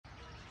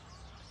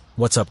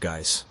What's up,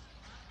 guys?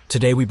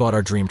 Today we bought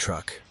our dream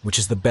truck, which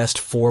is the best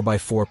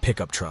 4x4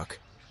 pickup truck,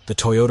 the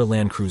Toyota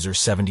Land Cruiser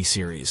 70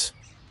 Series.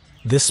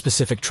 This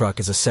specific truck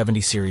is a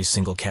 70 Series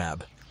single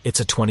cab. It's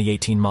a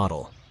 2018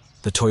 model.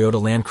 The Toyota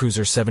Land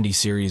Cruiser 70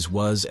 Series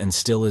was and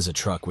still is a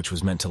truck which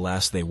was meant to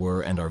last. They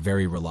were and are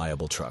very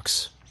reliable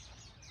trucks.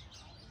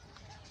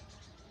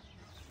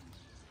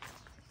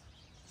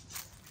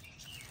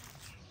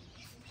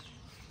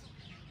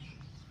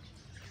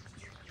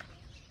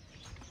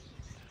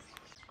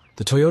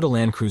 The Toyota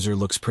Land Cruiser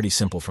looks pretty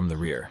simple from the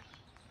rear.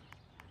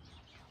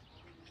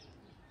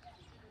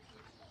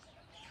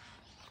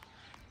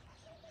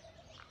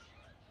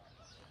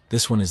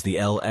 This one is the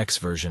LX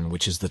version,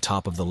 which is the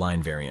top of the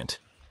line variant.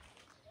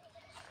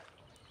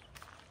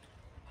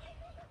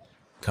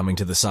 Coming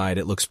to the side,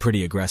 it looks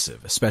pretty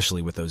aggressive,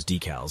 especially with those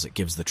decals. It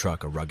gives the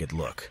truck a rugged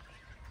look.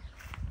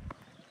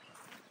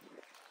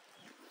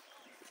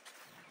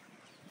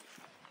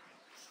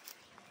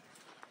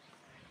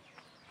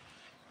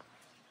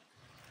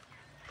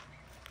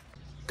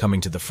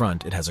 Coming to the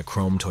front, it has a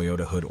chrome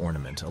Toyota hood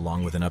ornament,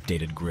 along with an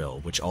updated grille,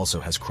 which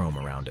also has chrome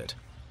around it.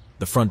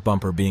 The front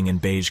bumper, being in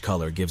beige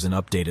color, gives an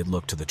updated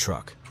look to the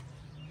truck.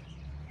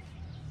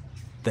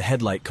 The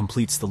headlight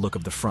completes the look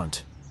of the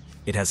front.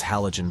 It has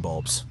halogen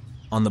bulbs.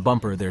 On the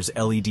bumper, there's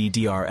LED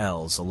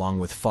DRLs, along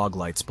with fog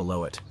lights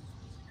below it.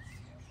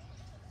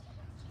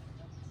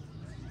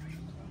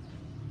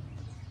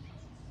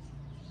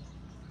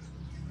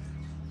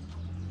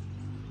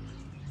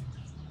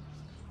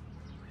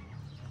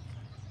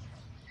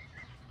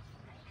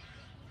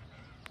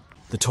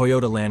 The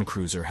Toyota Land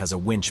Cruiser has a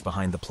winch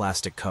behind the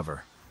plastic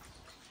cover.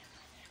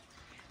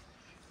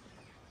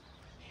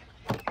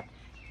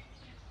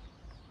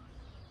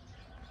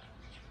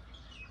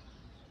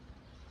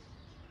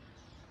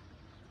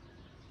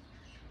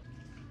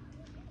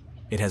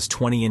 It has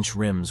 20-inch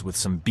rims with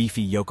some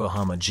beefy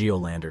Yokohama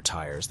Geolandar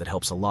tires that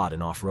helps a lot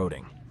in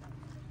off-roading.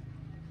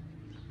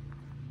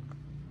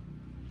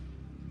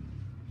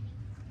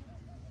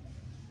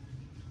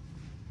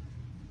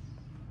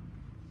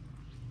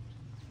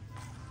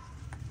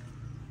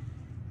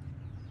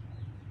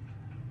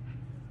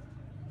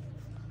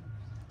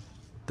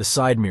 The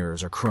side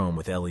mirrors are chrome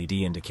with LED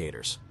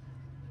indicators.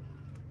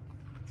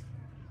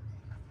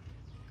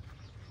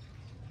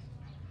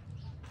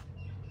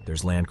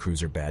 There's Land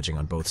Cruiser badging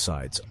on both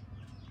sides.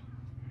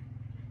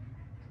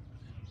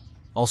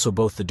 Also,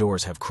 both the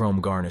doors have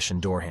chrome garnish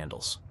and door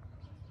handles.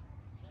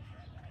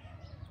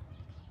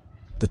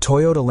 The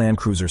Toyota Land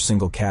Cruiser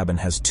single cabin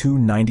has two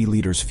 90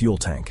 liters fuel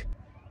tank.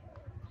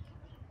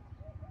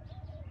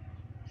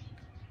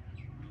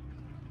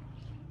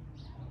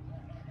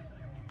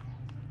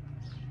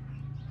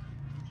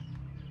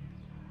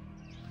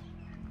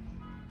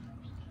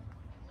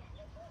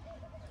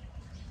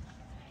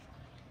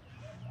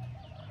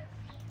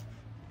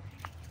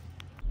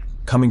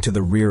 Coming to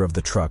the rear of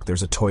the truck,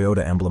 there's a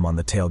Toyota emblem on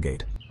the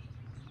tailgate.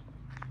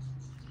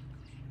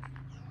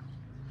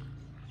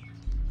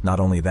 Not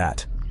only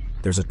that,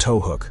 there's a tow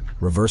hook,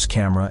 reverse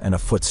camera, and a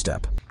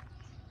footstep.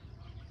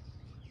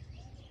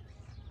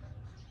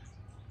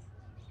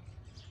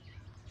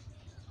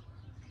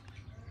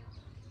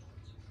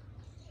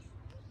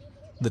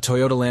 The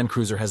Toyota Land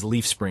Cruiser has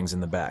leaf springs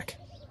in the back.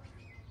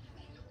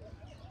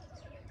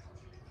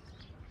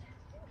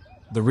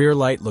 The rear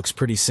light looks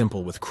pretty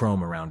simple with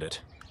chrome around it.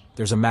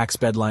 There's a max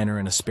bed liner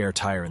and a spare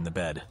tire in the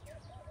bed.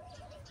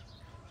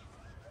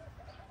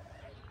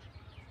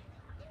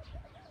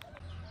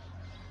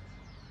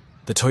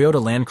 The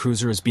Toyota Land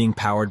Cruiser is being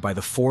powered by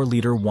the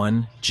 4-liter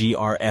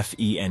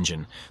 1GRFE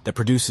engine that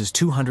produces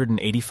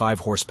 285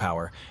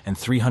 horsepower and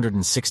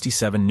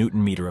 367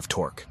 Newton-meter of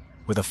torque,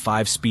 with a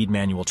 5-speed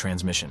manual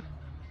transmission.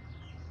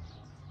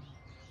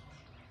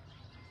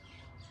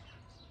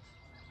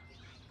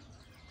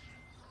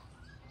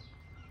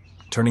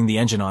 Turning the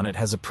engine on, it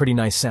has a pretty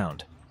nice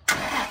sound.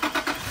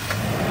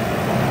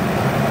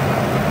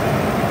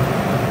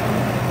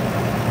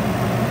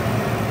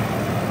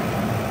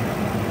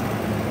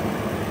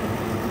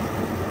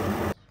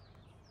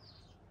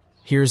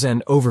 Here's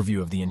an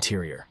overview of the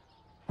interior.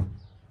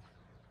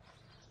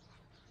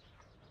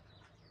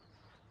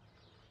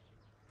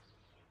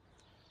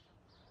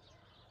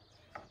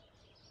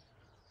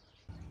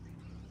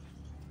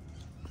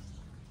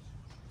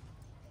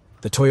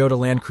 The Toyota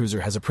Land Cruiser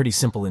has a pretty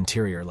simple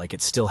interior, like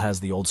it still has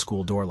the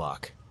old-school door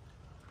lock.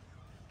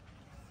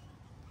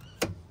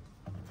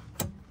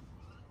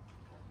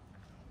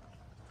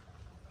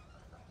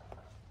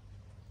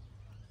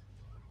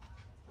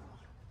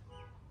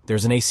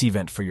 There's an AC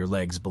vent for your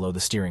legs below the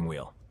steering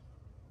wheel.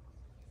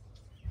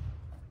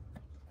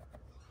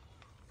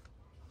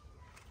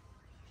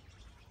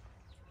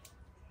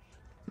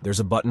 There's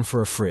a button for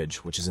a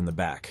fridge, which is in the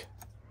back.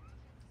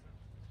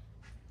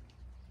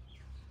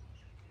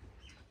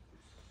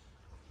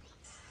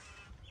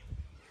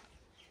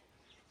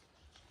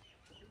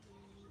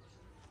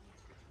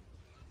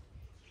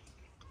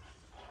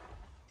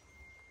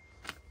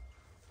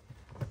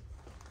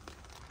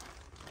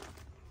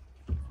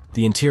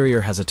 The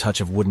interior has a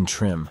touch of wooden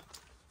trim.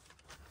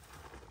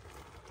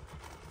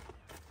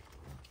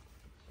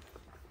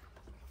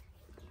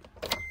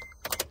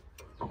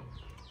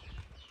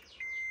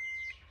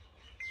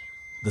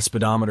 The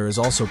speedometer is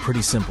also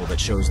pretty simple that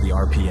shows the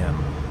RPM,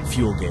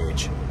 fuel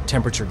gauge,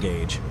 temperature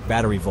gauge,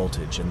 battery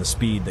voltage, and the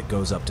speed that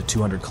goes up to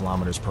 200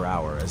 kilometers per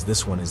hour, as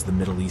this one is the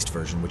Middle East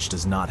version which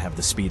does not have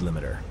the speed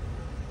limiter.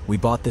 We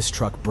bought this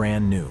truck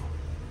brand new.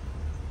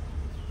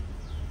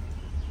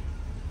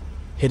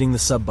 Hitting the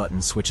sub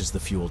button switches the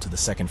fuel to the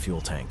second fuel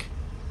tank.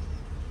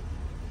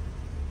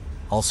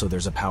 Also,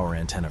 there's a power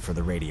antenna for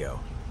the radio.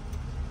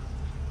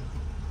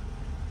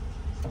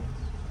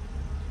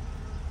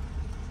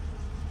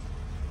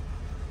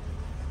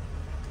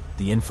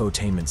 The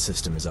infotainment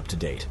system is up to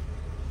date.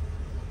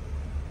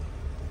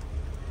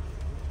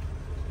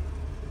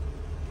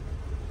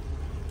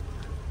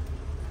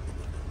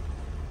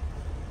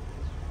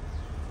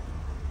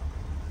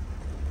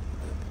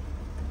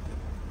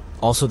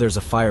 Also, there's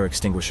a fire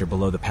extinguisher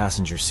below the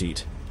passenger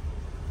seat.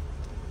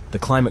 The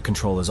climate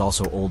control is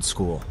also old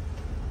school.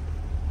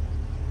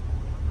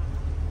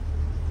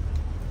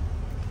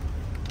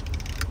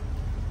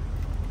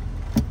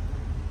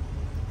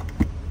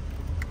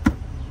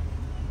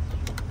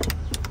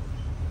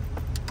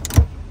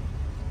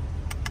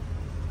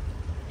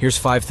 Here's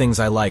 5 things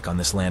I like on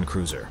this Land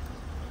Cruiser.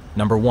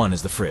 Number 1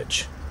 is the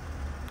fridge,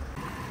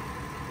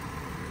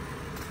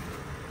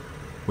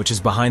 which is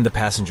behind the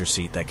passenger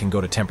seat that can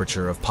go to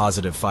temperature of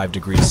positive 5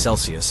 degrees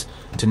Celsius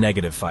to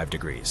negative 5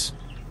 degrees.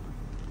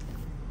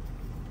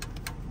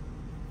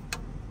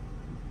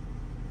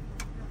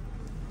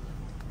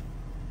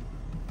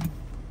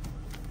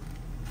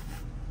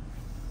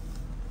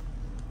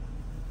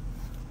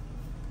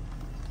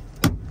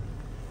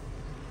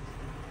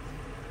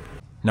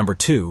 Number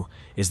 2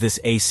 is this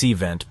AC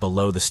vent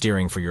below the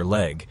steering for your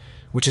leg,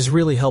 which is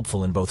really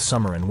helpful in both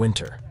summer and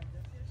winter.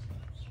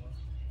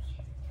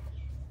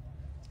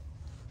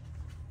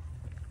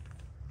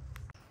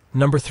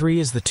 Number 3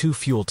 is the 2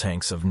 fuel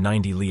tanks of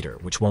 90 liter,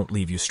 which won't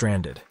leave you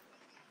stranded.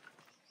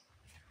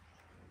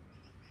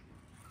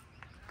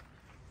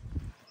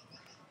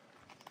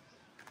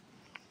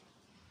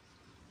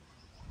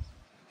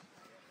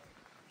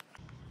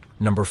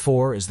 Number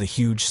 4 is the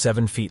huge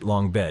 7 feet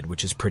long bed,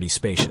 which is pretty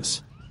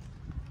spacious.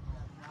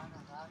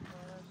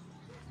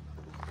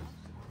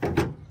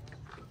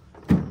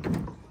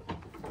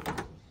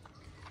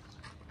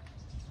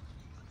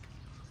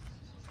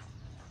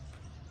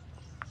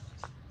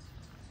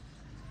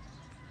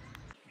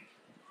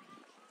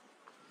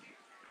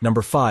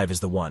 Number 5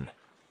 is the 1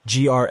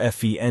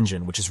 GRFE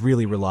engine, which is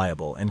really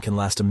reliable and can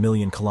last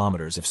 1,000,000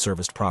 kilometers if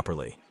serviced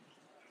properly.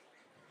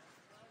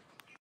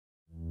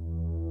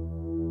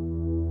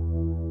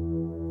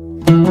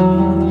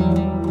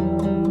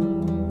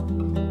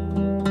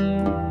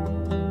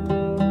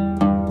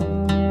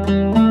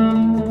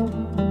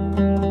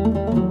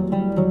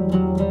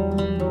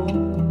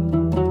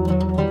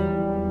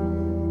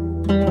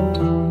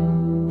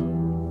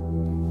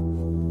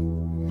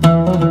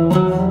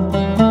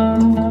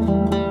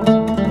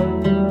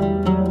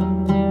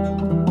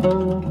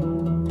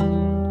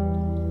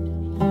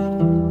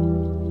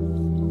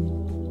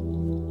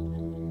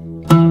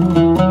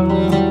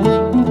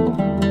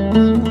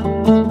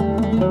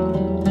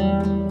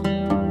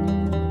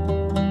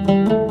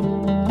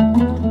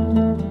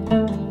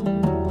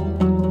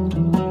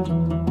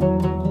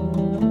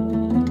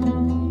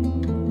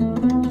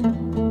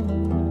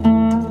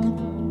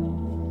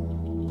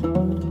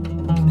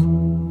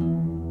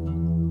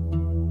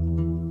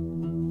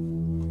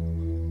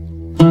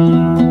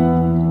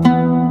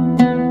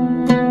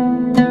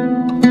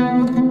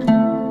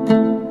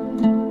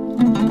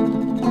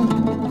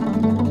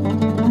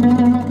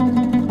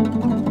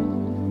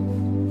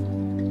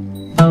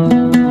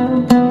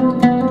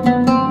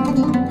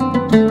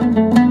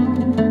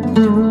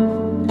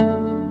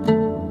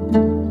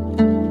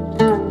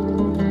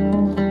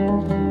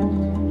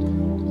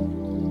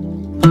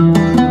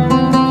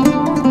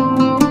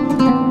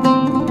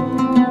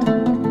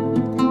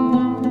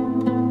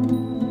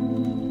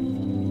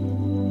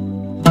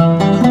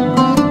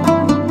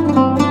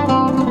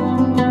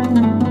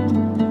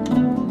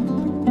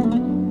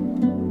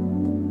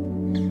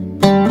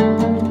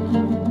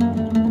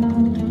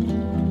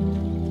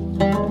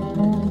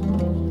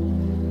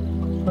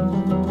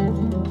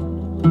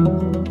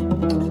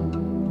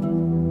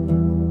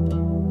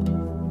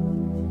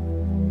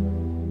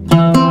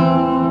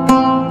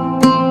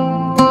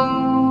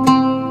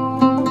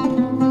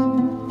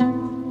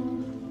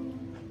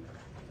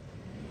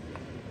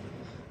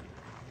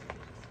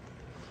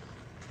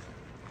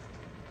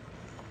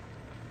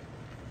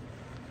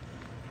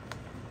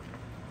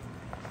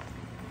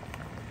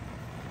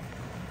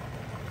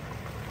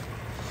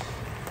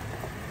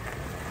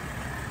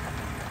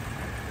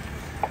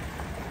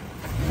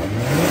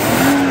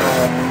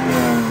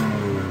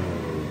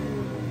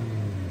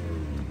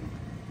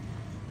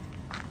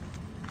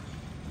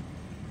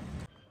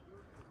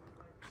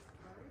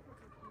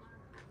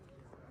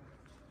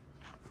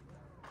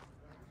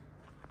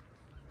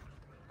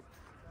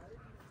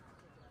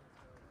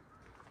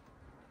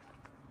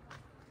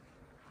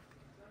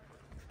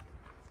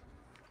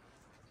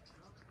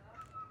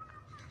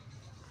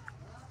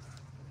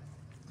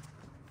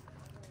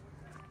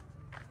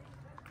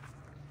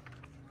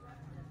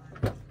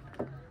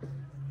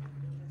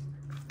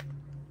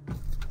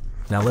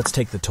 Now let's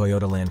take the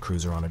Toyota Land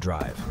Cruiser on a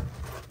drive.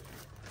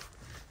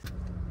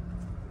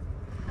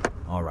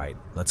 All right,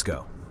 let's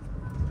go.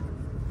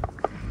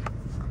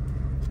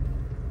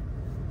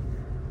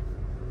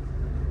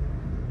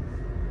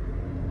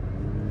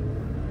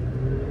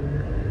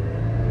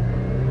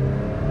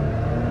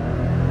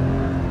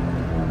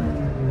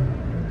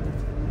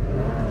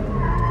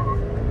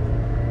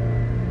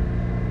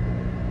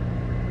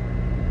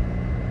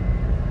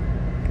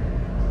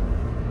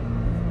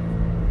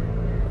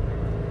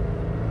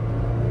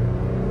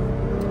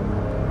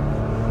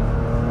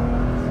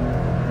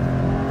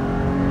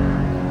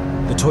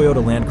 The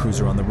Toyota Land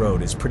Cruiser on the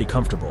road is pretty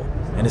comfortable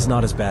and is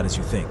not as bad as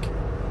you think.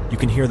 You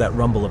can hear that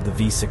rumble of the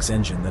V6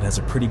 engine that has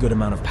a pretty good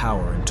amount of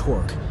power and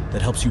torque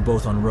that helps you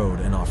both on road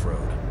and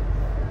off-road.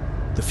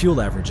 The fuel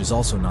average is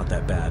also not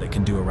that bad. It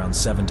can do around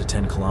 7 to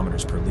 10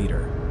 kilometers per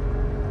liter.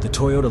 The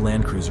Toyota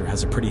Land Cruiser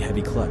has a pretty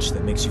heavy clutch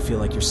that makes you feel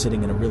like you're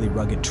sitting in a really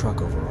rugged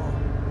truck overall.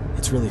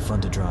 It's really fun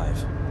to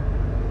drive.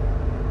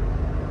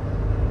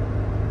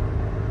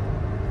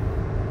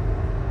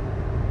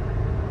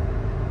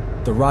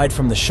 The ride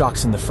from the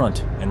shocks in the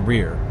front and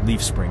rear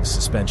leaf springs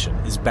suspension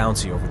is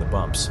bouncy over the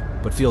bumps,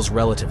 but feels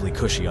relatively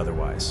cushy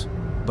otherwise.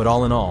 But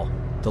all in all,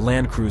 the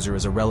Land Cruiser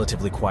is a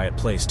relatively quiet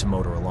place to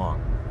motor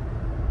along.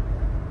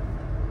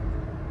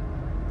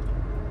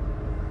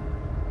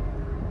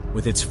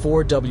 With its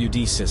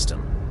 4WD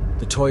system,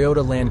 the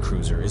Toyota Land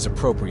Cruiser is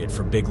appropriate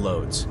for big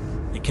loads.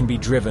 It can be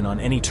driven on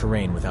any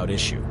terrain without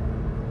issue.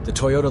 The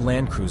Toyota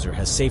Land Cruiser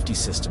has safety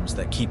systems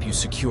that keep you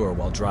secure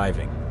while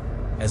driving,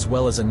 as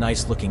well as a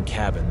nice-looking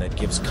cabin that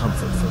gives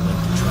comfort for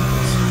lengthy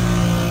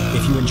travels.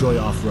 If you enjoy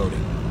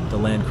off-roading, the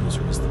Land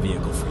Cruiser is the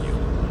vehicle for you.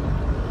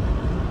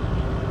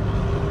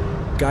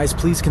 Guys,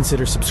 please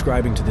consider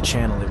subscribing to the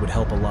channel. It would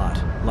help a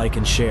lot. Like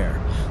and share.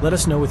 Let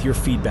us know with your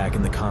feedback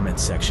in the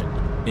comments section.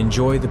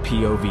 Enjoy the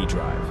POV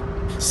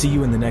drive. See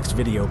you in the next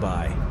video.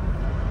 Bye.